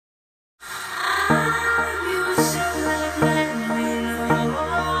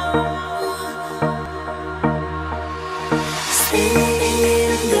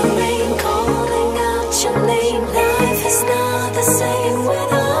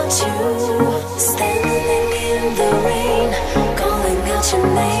Standing in the rain, calling out your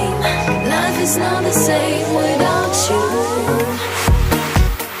name. Life is not the same without you.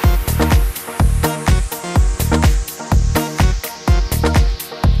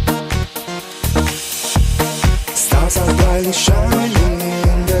 Stars are brightly shining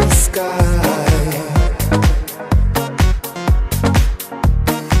in the sky.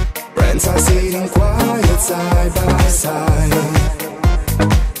 Friends are sitting quiet side by side.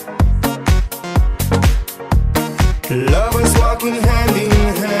 Lovers walking hand in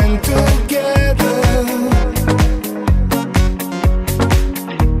hand together.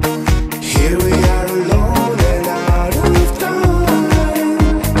 Here we are alone and out of time.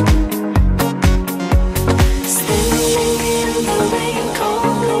 Standing in the rain,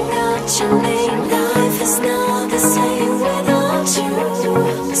 calling out your name. Life is not the same without you.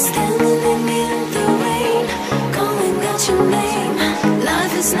 Standing in the rain, calling out your name.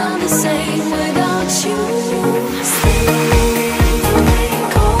 Life is not the same without you. Standing in the rain,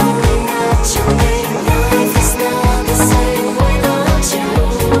 calling out your name. Life is not the same without you.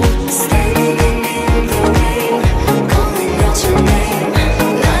 Standing in the rain, calling out your name.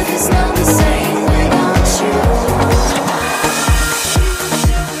 Life is not the same without you.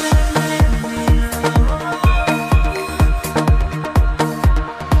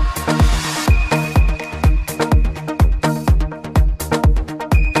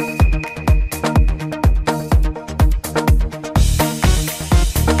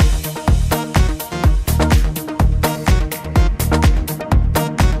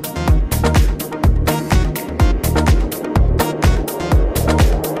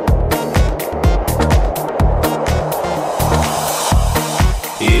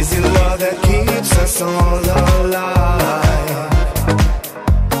 Is it love that keeps us all alive?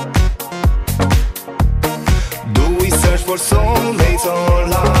 Do we search for soulmates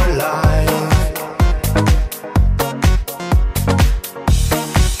all our lives?